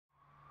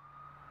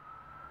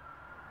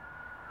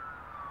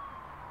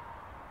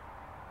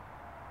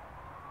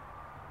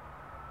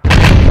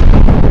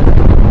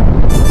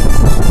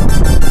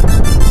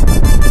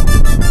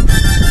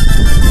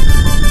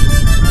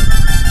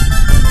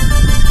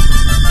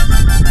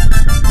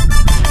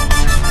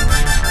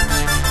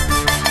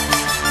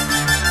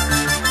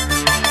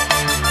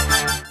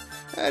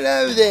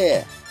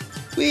there!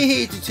 We're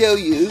here to tell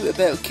you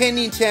about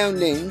Kenyon Town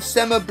Len's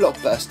summer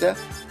blockbuster,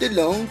 The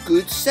Long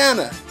Good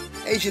Summer.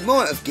 As you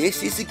might have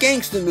guessed, it's a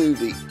gangster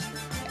movie.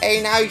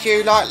 He knows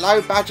you like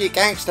low-budget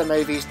gangster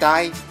movies,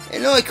 Dave.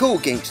 And like all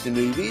gangster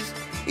movies,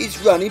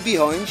 it's running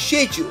behind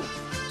schedule.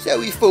 So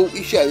we thought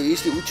we'd show you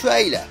this little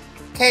trailer.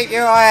 Keep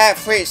your eye out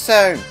for it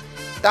soon.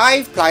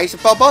 Dave plays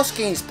Bob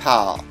Hoskins'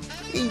 part.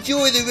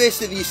 Enjoy the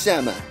rest of your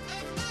summer.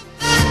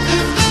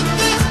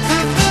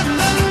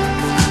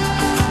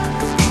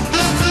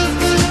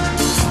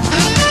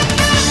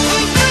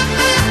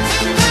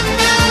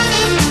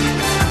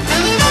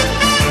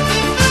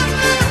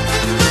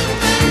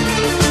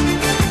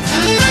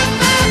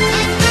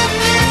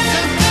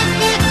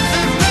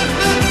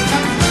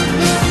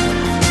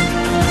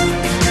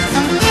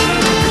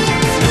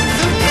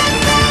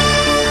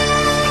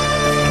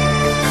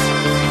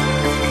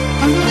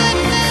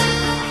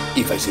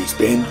 If I say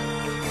spend,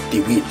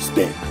 they will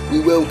spend. We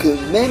welcome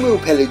Manuel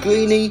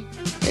Pellegrini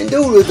and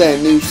all of our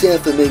new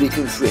South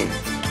American friends.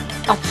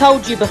 I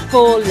told you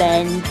before,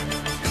 Len.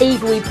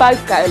 Either we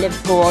both go to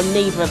Liverpool or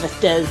neither of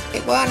us do.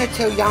 It weren't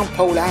until young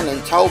Paul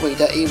Allen told me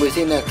that he was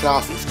in her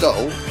class at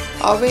school,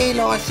 I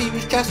realised he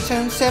was just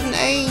turned 17.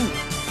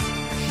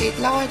 She'd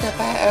lied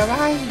about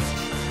her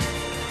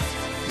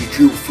age. You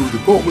drill through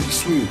the bottom of the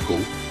swimming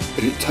pool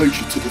and it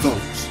takes you to the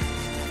vaults.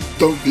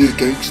 Don't be a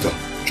gangster,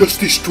 just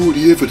destroy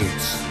the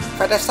evidence.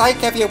 For the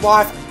sake of your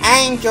wife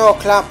and your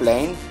club,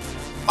 Len,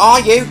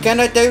 are you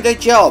gonna do the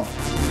job?